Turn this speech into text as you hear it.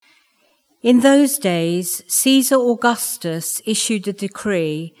In those days, Caesar Augustus issued a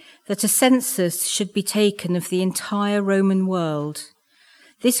decree that a census should be taken of the entire Roman world.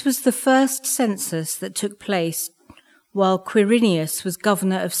 This was the first census that took place while Quirinius was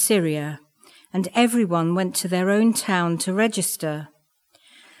governor of Syria, and everyone went to their own town to register.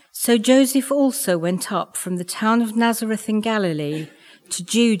 So Joseph also went up from the town of Nazareth in Galilee to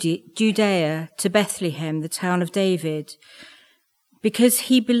Judea, to Bethlehem, the town of David, because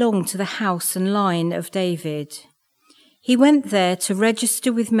he belonged to the house and line of David. He went there to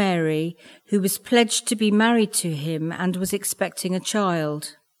register with Mary, who was pledged to be married to him and was expecting a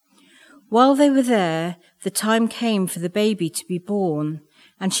child. While they were there, the time came for the baby to be born,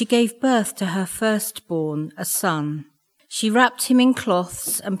 and she gave birth to her firstborn, a son. She wrapped him in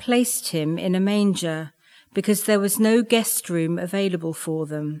cloths and placed him in a manger, because there was no guest room available for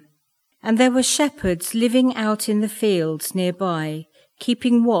them. And there were shepherds living out in the fields nearby,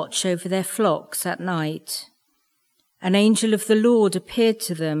 keeping watch over their flocks at night. An angel of the Lord appeared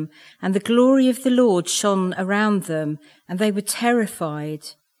to them, and the glory of the Lord shone around them, and they were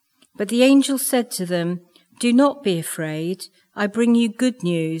terrified. But the angel said to them, "Do not be afraid. I bring you good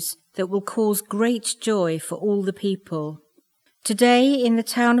news that will cause great joy for all the people. Today in the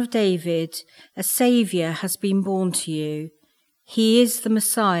town of David, a Saviour has been born to you. He is the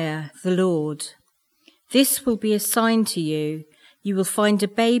Messiah, the Lord. This will be a sign to you. You will find a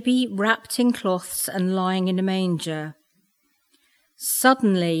baby wrapped in cloths and lying in a manger."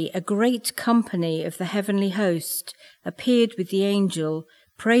 Suddenly, a great company of the heavenly host appeared with the angel,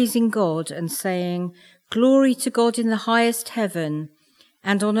 praising God and saying, "Glory to God in the highest heaven,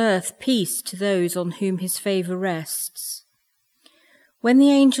 and on earth peace to those on whom his favour rests." When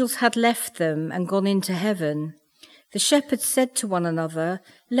the angels had left them and gone into heaven, the shepherds said to one another,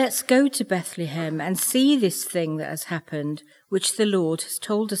 "Let's go to Bethlehem and see this thing that has happened, which the Lord has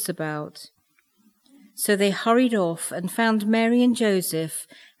told us about." So they hurried off and found Mary and Joseph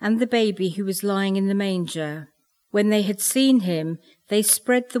and the baby who was lying in the manger. When they had seen him, they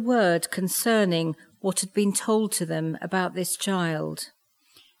spread the word concerning what had been told to them about this child.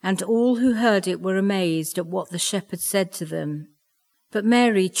 And all who heard it were amazed at what the shepherds said to them. But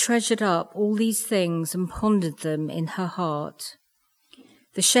Mary treasured up all these things and pondered them in her heart.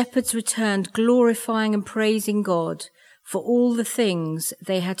 The shepherds returned, glorifying and praising God for all the things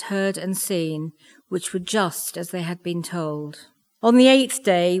they had heard and seen, which were just as they had been told. On the 8th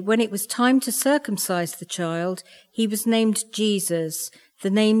day, when it was time to circumcise the child, he was named Jesus, the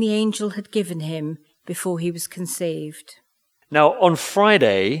name the angel had given him before he was conceived. Now, on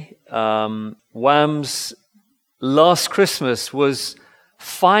Friday, Wham's Last Christmas was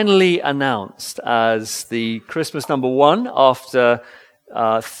finally announced as the Christmas number one after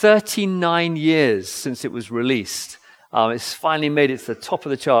 39 years since it was released. It's finally made it to the top of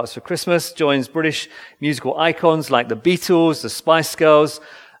the charts for Christmas, joins British musical icons like the Beatles, the Spice Girls,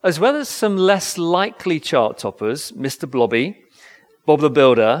 as well as some less likely chart toppers, Mr. Blobby, Bob the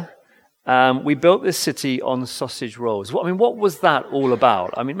Builder. We built this city on sausage rolls. What was that all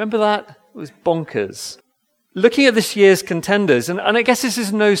about? Remember that? It was bonkers. Looking at this year's contenders, and I guess this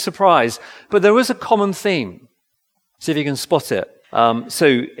is no surprise, but there is a common theme. See if you can spot it. So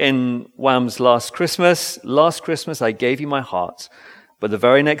in Wham's Last Christmas I gave you my heart, but the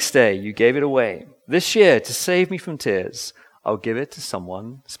very next day you gave it away. This year, to save me from tears, I'll give it to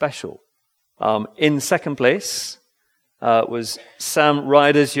someone special. In second place was Sam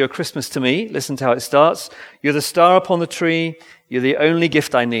Ryder's Your Christmas to Me. Listen to how it starts. "You're the star upon the tree, you're the only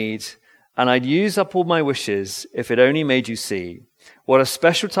gift I need, and I'd use up all my wishes if it only made you see. What a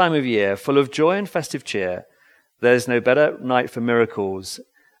special time of year, full of joy and festive cheer. There's no better night for miracles,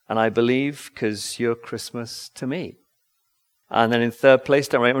 and I believe 'cause you're Christmas to me." And then in third place,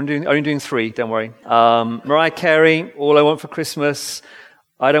 don't worry, I'm only doing three, don't worry. Mariah Carey, "All I Want for Christmas."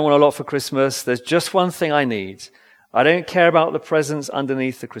 "I don't want a lot for Christmas. There's just one thing I need. I don't care about the presents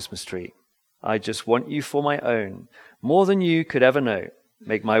underneath the Christmas tree. I just want you for my own, more than you could ever know.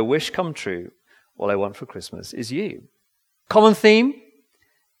 Make my wish come true. All I want for Christmas is you." Common theme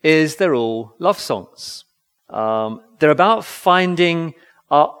is they're all love songs. They're about finding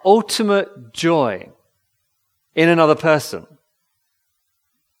our ultimate joy in another person.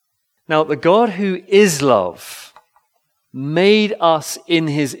 Now, the God who is love made us in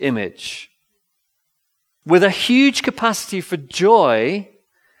his image with a huge capacity for joy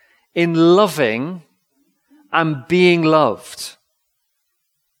in loving and being loved.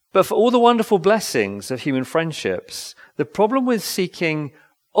 But for all the wonderful blessings of human friendships, the problem with seeking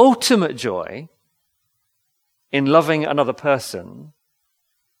ultimate joy in loving another person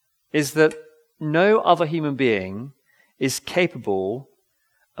is that no other human being is capable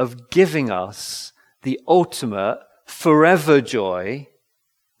of giving us the ultimate forever joy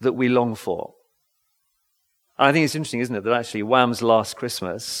that we long for. And I think it's interesting, isn't it, that actually Wham's last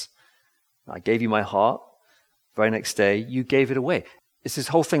Christmas, I gave you my heart. Very next day, you gave it away. It's this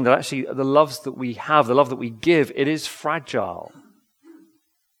whole thing that actually the loves that we have, the love that we give, it is fragile.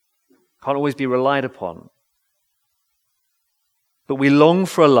 Can't always be relied upon. But we long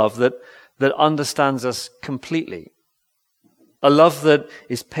for a love that understands us completely. A love that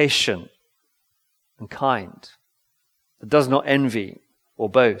is patient and kind, that does not envy or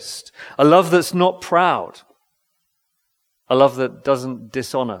boast. A love that's not proud. A love that doesn't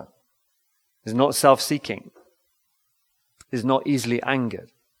dishonor, is not self-seeking, is not easily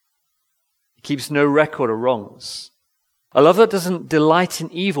angered. It keeps no record of wrongs. A love that doesn't delight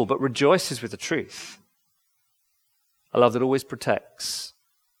in evil but rejoices with the truth. A love that always protects,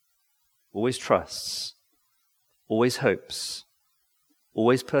 always trusts, always hopes,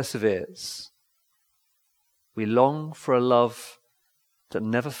 always perseveres. We long for a love that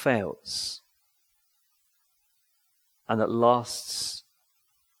never fails and that lasts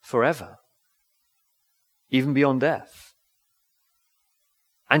forever, even beyond death.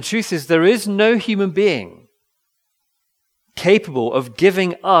 And truth is, there is no human being capable of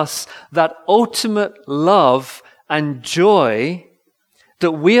giving us that ultimate love and joy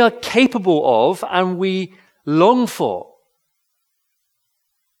that we are capable of and we long for,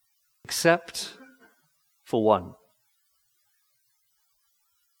 except for one.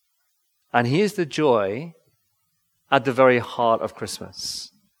 And he is the joy at the very heart of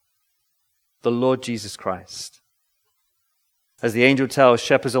Christmas, the Lord Jesus Christ. As the angel tells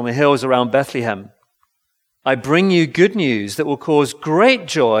shepherds on the hills around Bethlehem, I bring you good news that will cause great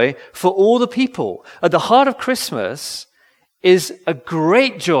joy for all the people. At the heart of Christmas is a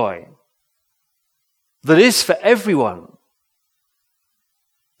great joy that is for everyone,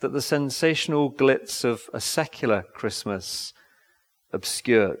 that the sensational glitz of a secular Christmas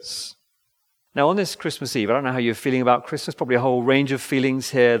obscures. Now, on this Christmas Eve, I don't know how you're feeling about Christmas, probably a whole range of feelings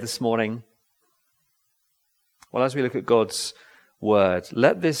here this morning. Well, as we look at God's word,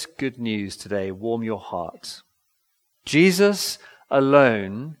 let this good news today warm your heart. Jesus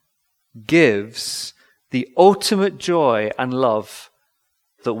alone gives the ultimate joy and love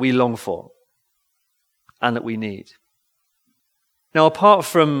that we long for and that we need. Now, apart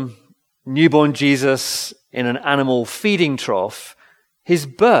from newborn Jesus in an animal feeding trough, his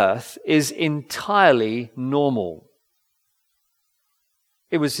birth is entirely normal.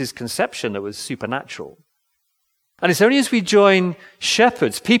 It was his conception that was supernatural. And it's only as we join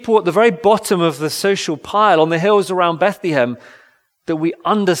shepherds, people at the very bottom of the social pile on the hills around Bethlehem, that we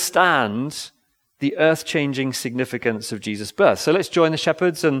understand the earth-changing significance of Jesus' birth. So let's join the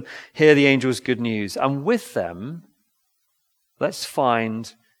shepherds and hear the angel's good news. And with them, let's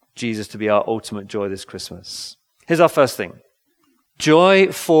find Jesus to be our ultimate joy this Christmas. Here's our first thing.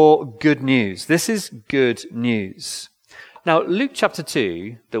 Joy for good news. This is good news. Now, Luke chapter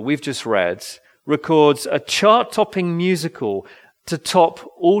 2, that we've just read, records a chart-topping musical to top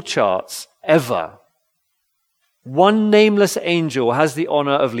all charts ever. One nameless angel has the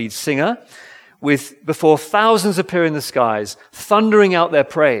honor of lead singer, before thousands appear in the skies, thundering out their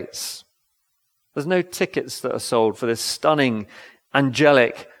praise. There's no tickets that are sold for this stunning,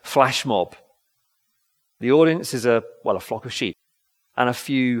 angelic flash mob. The audience is a flock of sheep and a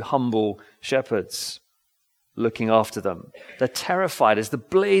few humble shepherds looking after them. They're terrified as the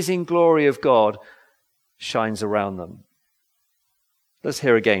blazing glory of God shines around them. Let's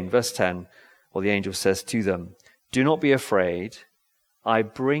hear again, verse 10, or the angel says to them, do not be afraid, I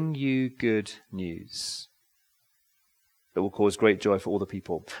bring you good news that will cause great joy for all the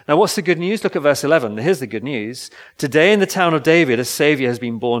people. Now, what's the good news? Look at verse 11. Here's the good news. Today in the town of David, a Savior has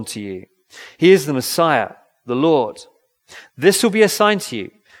been born to you. He is the Messiah, the Lord. This will be a sign to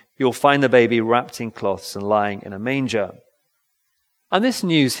you. You'll find the baby wrapped in cloths and lying in a manger. And this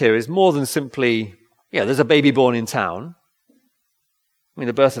news here is more than simply, there's a baby born in town. I mean,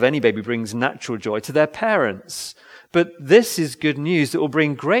 the birth of any baby brings natural joy to their parents. But this is good news that will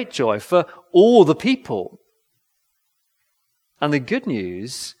bring great joy for all the people. And the good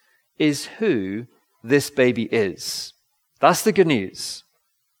news is who this baby is. That's the good news.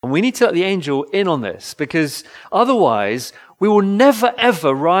 And we need to let the angel in on this, because otherwise we will never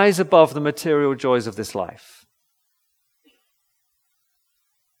ever rise above the material joys of this life.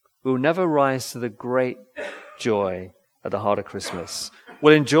 We will never rise to the great joy at the heart of Christmas.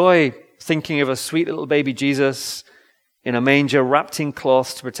 We'll enjoy thinking of a sweet little baby Jesus in a manger wrapped in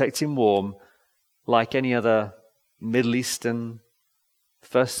cloths to protect him warm, like any other Middle Eastern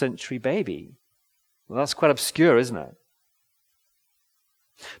first century baby. Well, that's quite obscure, isn't it?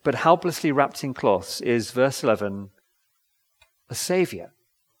 but helplessly wrapped in cloths is, verse 11, a Savior.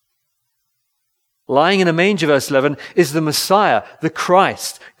 Lying in a manger, verse 11, is the Messiah, the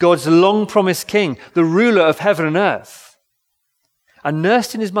Christ, God's long-promised King, the ruler of heaven and earth. And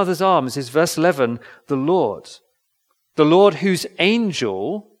nursed in his mother's arms is, verse 11, the Lord whose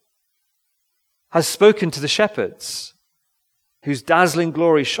angel has spoken to the shepherds, whose dazzling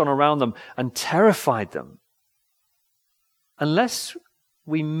glory shone around them and terrified them. Unless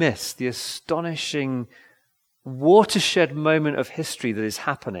we miss the astonishing watershed moment of history that is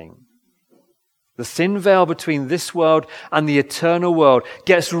happening, the thin veil between this world and the eternal world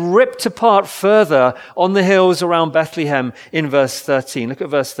gets ripped apart further on the hills around Bethlehem in verse 13. Look at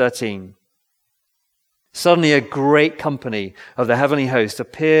verse 13. Suddenly a great company of the heavenly host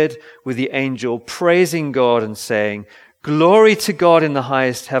appeared with the angel, praising God and saying, "Glory to God in the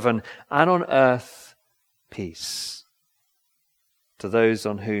highest heaven, and on earth peace to those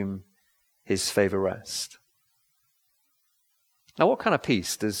on whom his favor rests." Now, what kind of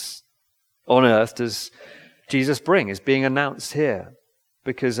peace on earth does Jesus bring? Is being announced here,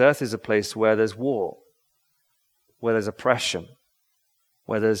 because earth is a place where there's war, where there's oppression,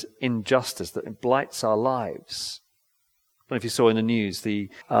 where there's injustice that blights our lives. I don't know if you saw in the news,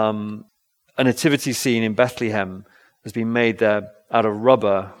 a nativity scene in Bethlehem has been made there out of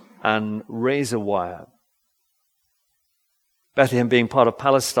rubber and razor wire. Bethlehem being part of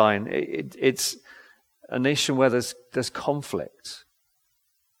Palestine, it's a nation where there's conflict,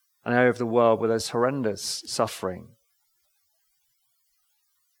 an area of the world where there's horrendous suffering.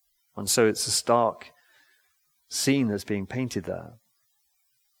 And so it's a stark scene that's being painted there.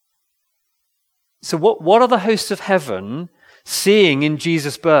 So what are the hosts of heaven seeing in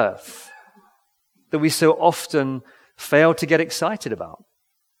Jesus' birth that we so often fail to get excited about?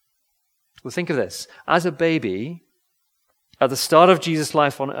 Well, think of this. As a baby, at the start of Jesus'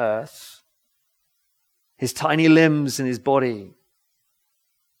 life on earth, his tiny limbs and his body,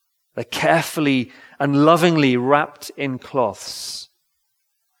 they're carefully and lovingly wrapped in cloths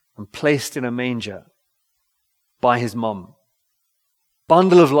and placed in a manger by his mum.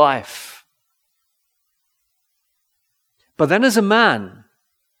 Bundle of life. But then as a man,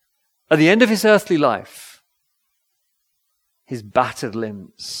 at the end of his earthly life, his battered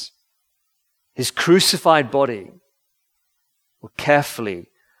limbs, his crucified body were carefully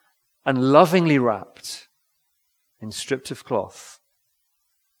and lovingly wrapped in strips of cloth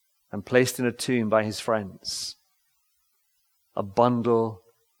and placed in a tomb by his friends, a bundle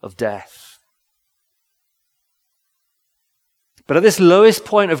of death. But at this lowest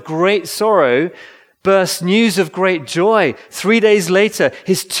point of great sorrow bursts news of great joy. 3 days later,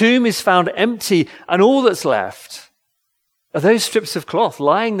 his tomb is found empty, and all that's left are those strips of cloth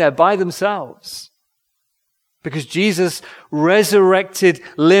lying there by themselves. Because Jesus' resurrected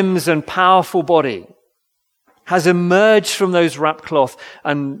limbs and powerful body has emerged from those wrapped cloth,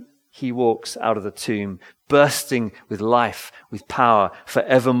 and he walks out of the tomb, bursting with life, with power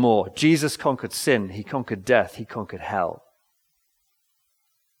forevermore. Jesus conquered sin, he conquered death, he conquered hell.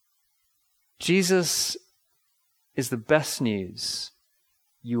 Jesus is the best news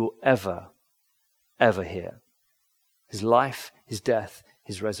you will ever hear. His life, his death,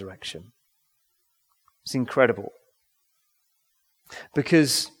 his resurrection. It's incredible.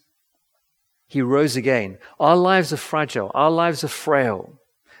 Because he rose again. Our lives are fragile. Our lives are frail.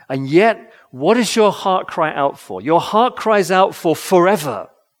 And yet, what does your heart cry out for? Your heart cries out for forever.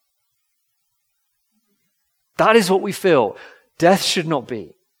 That is what we feel. Death should not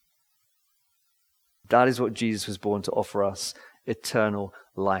be. That is what Jesus was born to offer us, eternal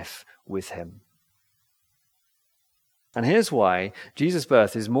life with him. And here's why Jesus'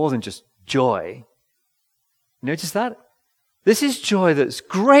 birth is more than just joy. Notice that? This is joy that's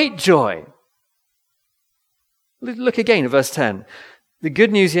great joy. Look again at verse 10. The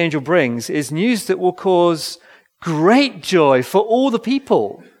good news the angel brings is news that will cause great joy for all the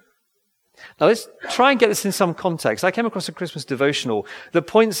people. Now let's try and get this in some context. I came across a Christmas devotional that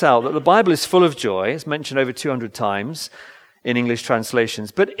points out that the Bible is full of joy. It's mentioned over 200 times in English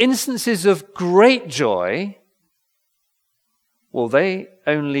translations. But instances of great joy, well, they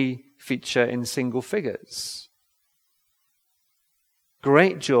only feature in single figures.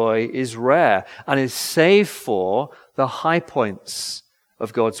 Great joy is rare and is saved for the high points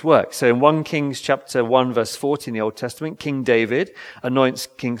of God's work. So in 1 Kings chapter 1 verse 40 in the Old Testament, King David anoints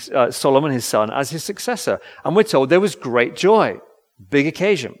King Solomon, his son, as his successor. And we're told there was great joy. Big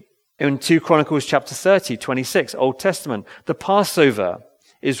occasion. In 2 Chronicles chapter 30, 26, Old Testament, the Passover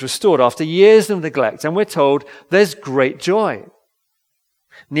is restored after years of neglect. And we're told there's great joy.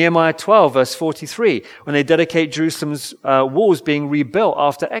 Nehemiah 12, verse 43, when they dedicate Jerusalem's walls being rebuilt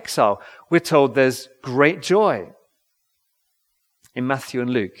after exile, we're told there's great joy. In Matthew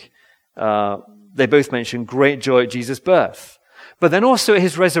and Luke, they both mention great joy at Jesus' birth. But then also at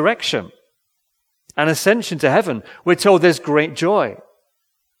his resurrection and ascension to heaven, we're told there's great joy.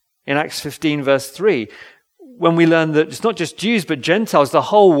 In Acts 15, verse 3, when we learn that it's not just Jews but Gentiles, the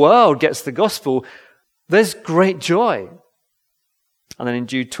whole world gets the gospel, there's great joy. And then in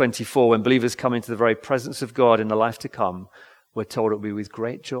Jude 24, when believers come into the very presence of God in the life to come, we're told it will be with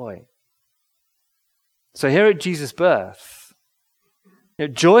great joy. So here at Jesus' birth,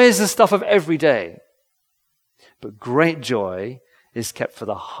 joy is the stuff of every day, but great joy is kept for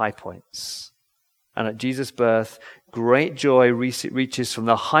the high points. And at Jesus' birth, great joy reaches from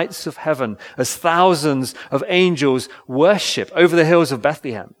the heights of heaven as thousands of angels worship over the hills of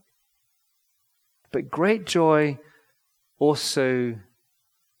Bethlehem. But great joy also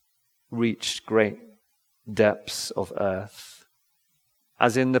reached great depths of earth,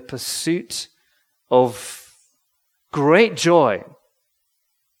 as in the pursuit of great joy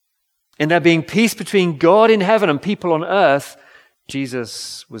in there being peace between God in heaven and people on earth.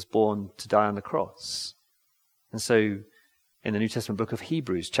 Jesus was born to die on the cross. And so in the New Testament book of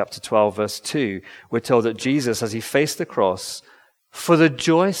Hebrews, chapter 12, verse 2, we're told that Jesus, as he faced the cross, for the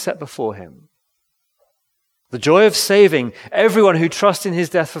joy set before him, the joy of saving everyone who trusts in his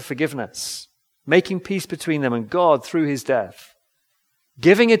death for forgiveness, making peace between them and God through his death,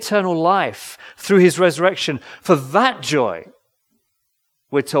 giving eternal life through his resurrection, for that joy,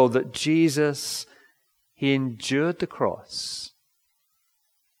 we're told that Jesus, he endured the cross,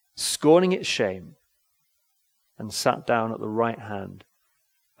 scorning its shame, and sat down at the right hand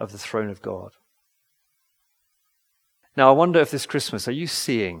of the throne of God. Now, I wonder if this Christmas, are you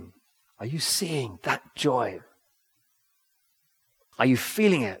seeing that joy? Are you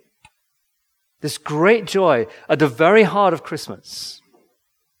feeling it? This great joy at the very heart of Christmas.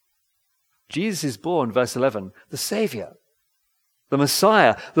 Jesus is born, verse 11, the Savior, the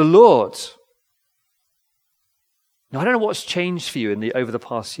Messiah, the Lord. Now, I don't know what's changed for you over the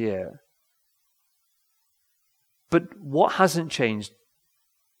past year. But what hasn't changed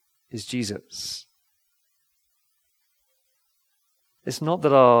is Jesus. It's not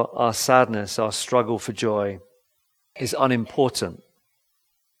that our sadness, our struggle for joy is unimportant.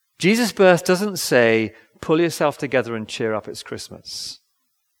 Jesus' birth doesn't say, pull yourself together and cheer up, it's Christmas.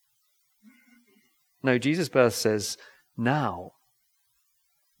 No, Jesus' birth says, now.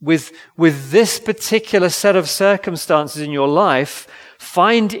 With this particular set of circumstances in your life,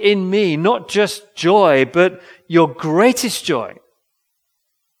 find in me not just joy, but your greatest joy.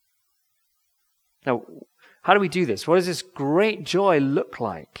 Now, how do we do this? What does this great joy look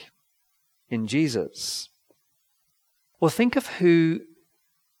like in Jesus? Well, think of who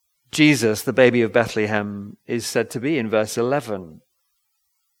Jesus, the baby of Bethlehem, is said to be in verse 11.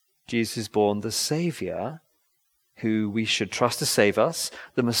 Jesus is born the Savior, who we should trust to save us,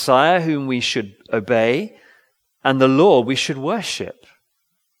 the Messiah whom we should obey, and the Lord we should worship.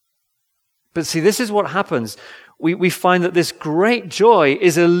 But see, this is what happens. We find that this great joy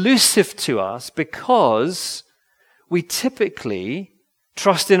is elusive to us because we typically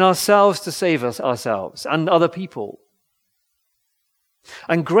trust in ourselves to save us ourselves and other people.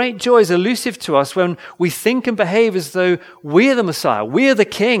 And great joy is elusive to us when we think and behave as though we're the Messiah, we're the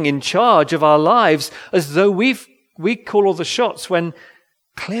King in charge of our lives, as though we call all the shots, when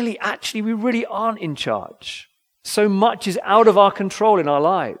clearly, actually, we really aren't in charge. So much is out of our control in our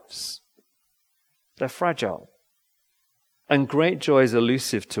lives. They're fragile. And great joy is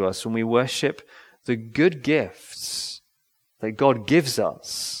elusive to us when we worship the good gifts that God gives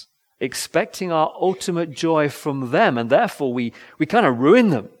us, expecting our ultimate joy from them, and therefore we kind of ruin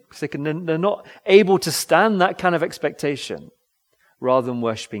them because they're not able to stand that kind of expectation, rather than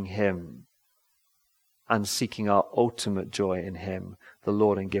worshiping Him and seeking our ultimate joy in Him, the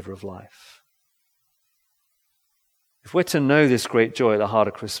Lord and giver of life. If we're to know this great joy at the heart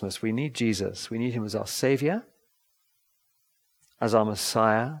of Christmas, we need Jesus. We need Him as our Savior, as our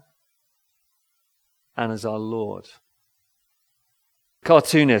Messiah, and as our Lord.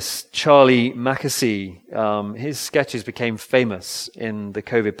 Cartoonist Charlie Mackesy, his sketches became famous in the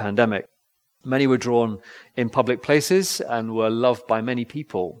COVID pandemic. Many were drawn in public places and were loved by many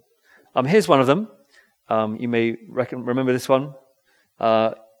people. Here's one of them. You may remember this one.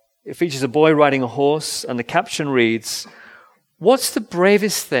 It features a boy riding a horse, and the caption reads, "What's the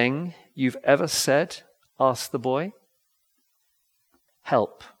bravest thing you've ever said?" asked the boy.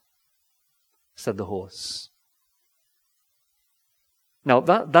 "Help," said the horse. Now,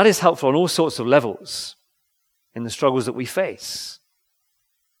 that is helpful on all sorts of levels in the struggles that we face.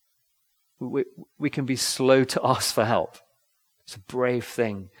 we can be slow to ask for help. It's a brave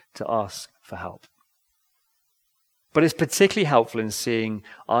thing to ask for help. But it's particularly helpful in seeing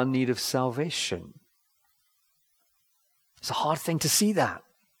our need of salvation. It's a hard thing to see that.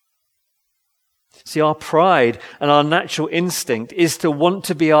 See, our pride and our natural instinct is to want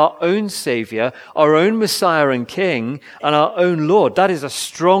to be our own Savior, our own Messiah and King, and our own Lord. That is a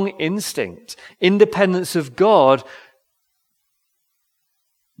strong instinct. Independence of God,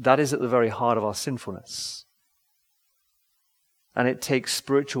 that is at the very heart of our sinfulness. And it takes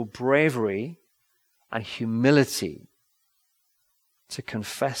spiritual bravery and humility to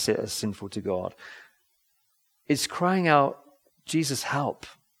confess it as sinful to God. It's crying out, Jesus, help.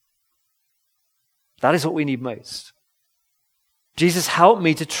 That is what we need most. Jesus, help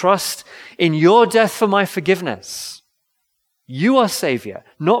me to trust in your death for my forgiveness. You are Savior,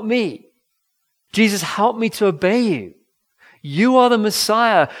 not me. Jesus, help me to obey you. You are the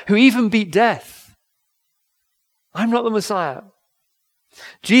Messiah who even beat death. I'm not the Messiah.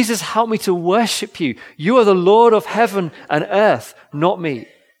 Jesus, help me to worship you. You are the Lord of heaven and earth, not me.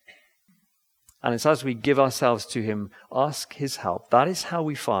 And it's as we give ourselves to him, ask his help. That is how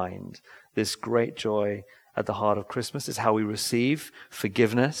we find this great joy at the heart of Christmas. It's how we receive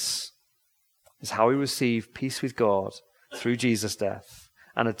forgiveness. It's how we receive peace with God through Jesus' death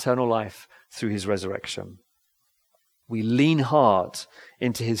and eternal life through his resurrection. We lean hard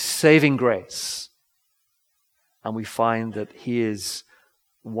into his saving grace, and we find that he is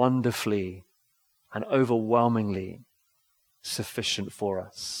wonderfully and overwhelmingly sufficient for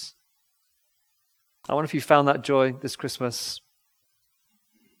us. I wonder if you found that joy this Christmas,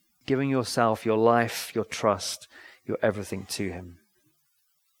 giving yourself, your life, your trust, your everything to him.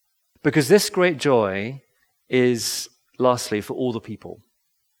 Because this great joy is, lastly, for all the people.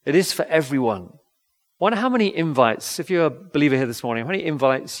 It is for everyone. I wonder how many invites, if you're a believer here this morning, how many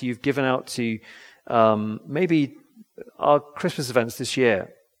invites you've given out to maybe our Christmas events this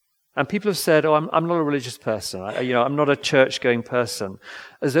year. And people have said, I'm not a religious person. I'm not a church-going person.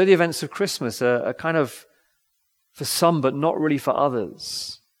 As though the events of Christmas are kind of for some, but not really for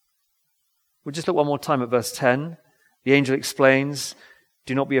others. We'll just look one more time at verse 10. The angel explains,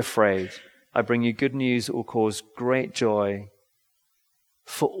 do not be afraid. I bring you good news that will cause great joy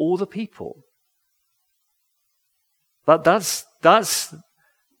for all the people. That's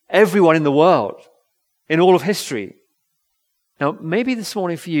everyone in the world, in all of history. Now, maybe this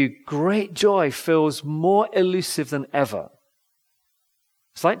morning for you, great joy feels more elusive than ever.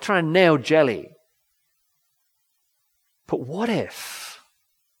 It's like trying to nail jelly. But what if?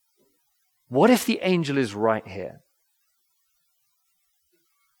 What if the angel is right here?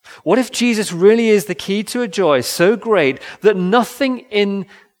 What if Jesus really is the key to a joy so great that nothing in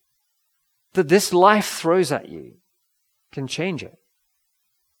that this life throws at you can change it?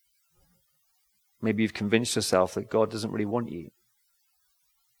 Maybe you've convinced yourself that God doesn't really want you.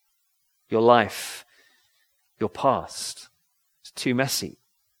 Your life, your past, is too messy,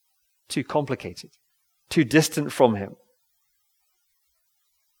 too complicated, too distant from him.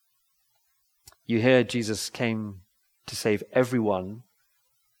 You hear Jesus came to save everyone.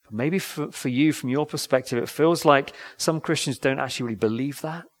 But maybe for you, from your perspective, it feels like some Christians don't actually really believe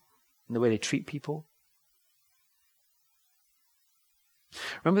that in the way they treat people.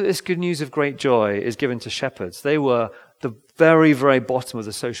 Remember that this good news of great joy is given to shepherds. They were the very, very bottom of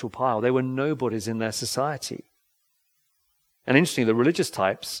the social pile. They were nobodies in their society. And interestingly, the religious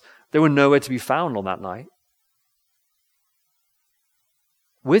types, they were nowhere to be found on that night.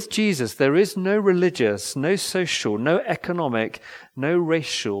 With Jesus, there is no religious, no social, no economic, no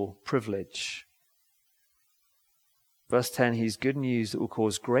racial privilege. Verse 10, he's good news that will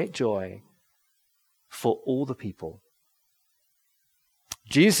cause great joy for all the people.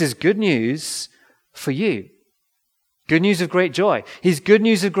 Jesus is good news for you. Good news of great joy. He's good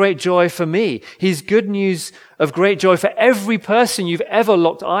news of great joy for me. He's good news of great joy for every person you've ever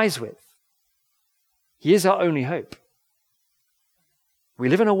locked eyes with. He is our only hope. We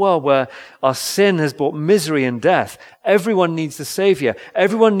live in a world where our sin has brought misery and death. Everyone needs the Savior.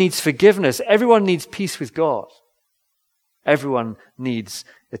 Everyone needs forgiveness. Everyone needs peace with God. Everyone needs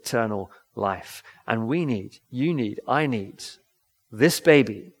eternal life. And we need, you need, I need this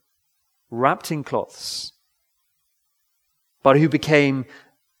baby wrapped in cloths, but who became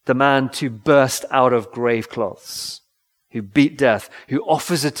the man to burst out of grave cloths, who beat death, who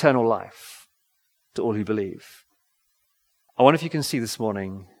offers eternal life to all who believe. I wonder if you can see this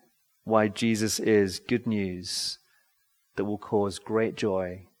morning why Jesus is good news that will cause great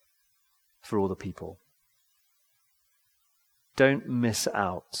joy for all the people. Don't miss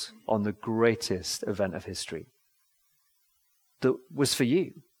out on the greatest event of history that was for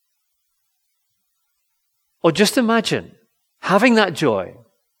you. Or just imagine having that joy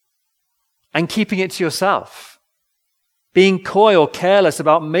and keeping it to yourself, being coy or careless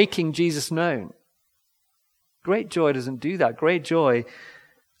about making Jesus known. Great joy doesn't do that. Great joy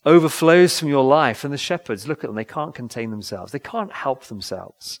overflows from your life. And the shepherds, look at them, they can't contain themselves. They can't help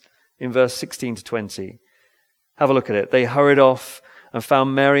themselves. In verse 16 to 20, have a look at it. They hurried off and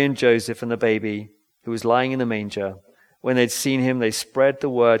found Mary and Joseph and the baby who was lying in the manger. When they'd seen him, they spread the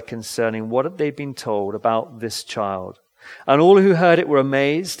word concerning what they'd been told about this child. And all who heard it were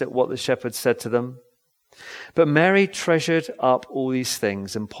amazed at what the shepherds said to them. But Mary treasured up all these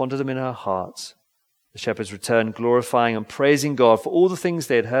things and pondered them in her heart. The shepherds returned, glorifying and praising God for all the things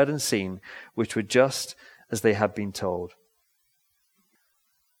they had heard and seen, which were just as they had been told.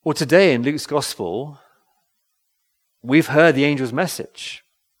 Well, today in Luke's Gospel, we've heard the angel's message.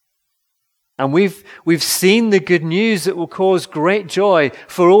 And we've seen the good news that will cause great joy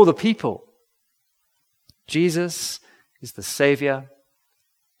for all the people. Jesus is the Savior.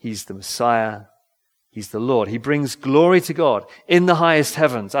 He's the Messiah. He's the Lord. He brings glory to God in the highest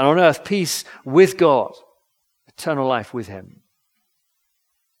heavens, and on earth peace with God, eternal life with him.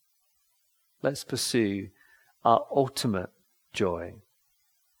 Let's pursue our ultimate joy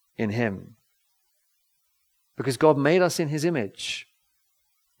in him. Because God made us in his image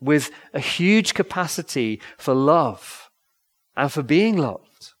with a huge capacity for love and for being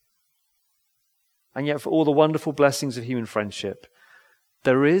loved. And yet for all the wonderful blessings of human friendship,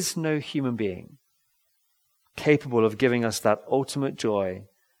 there is no human being capable of giving us that ultimate joy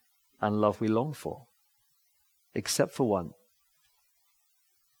and love we long for, except for one,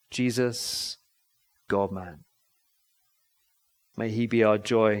 Jesus, God-man. May he be our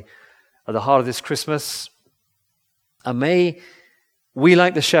joy at the heart of this Christmas, and may we,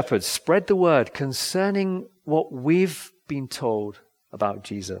 like the shepherds, spread the word concerning what we've been told about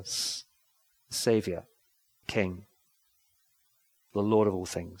Jesus, the Savior, King, the Lord of all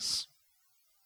things.